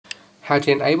how to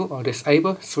enable or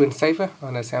disable Screensaver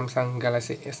on a Samsung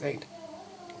Galaxy S8.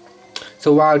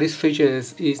 So while this feature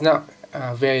is not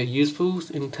very useful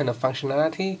in terms of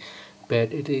functionality,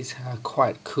 but it is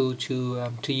quite cool to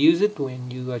use it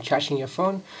when you are charging your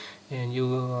phone and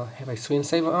you have a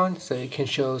Screensaver on, so it can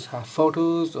show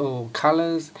photos or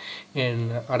colors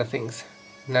and other things.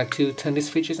 Now to turn these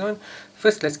features on,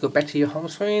 first let's go back to your home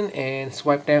screen and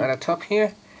swipe down at the top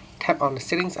here, tap on the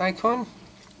settings icon,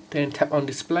 then tap on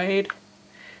displayed.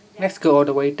 Let's go all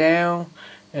the way down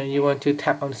and you want to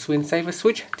tap on Screensaver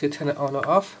switch to turn it on or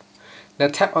off. Now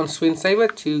tap on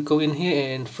Screensaver to go in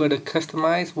here and further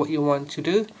customize what you want to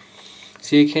do.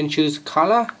 So you can choose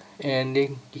color, and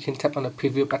then you can tap on the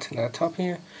preview button at the top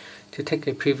here to take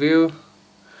a preview.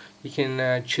 You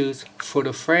can choose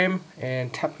photo frame,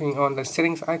 and tapping on the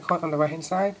settings icon on the right hand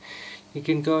side, you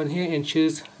can go in here and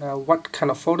choose what kind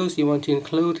of photos you want to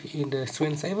include in the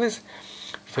Screensavers.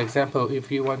 For example,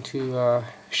 if you want to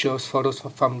show photos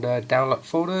from the download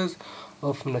folders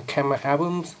or from the camera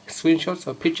albums, screenshots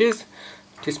or pictures,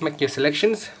 just make your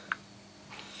selections.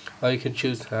 Or you can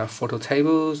choose photo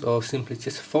tables or simply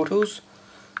just photos.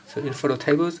 So in photo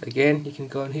tables, again, you can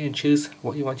go in here and choose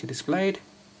what you want to displayed.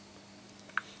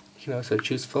 You can also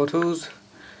choose photos,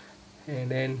 and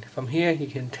then from here you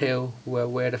can tell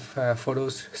where the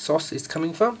photos source is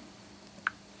coming from.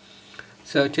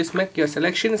 So just make your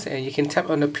selections, and you can tap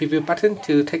on the preview button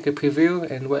to take a preview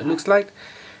and what it looks like.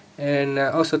 And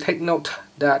also take note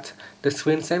that the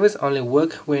Screensavers only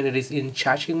work when it is in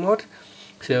charging mode.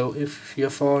 So if your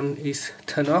phone is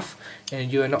turned off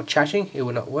and you are not charging, it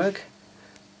will not work.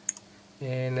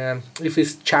 And if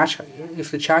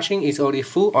the charging is already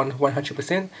full on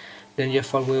 100%, then your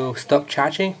phone will stop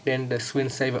charging, then the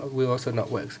Screensaver will also not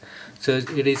work. So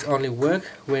it is only work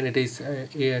when it is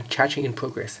charging in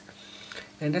progress.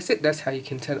 And that's it. That's how you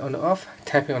can turn it on or off.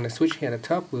 Tapping on the switch here at the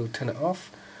top will turn it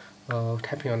off, or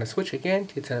tapping on the switch again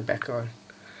to turn it back on.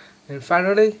 And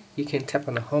finally, you can tap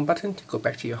on the home button to go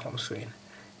back to your home screen.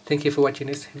 Thank you for watching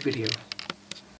this video.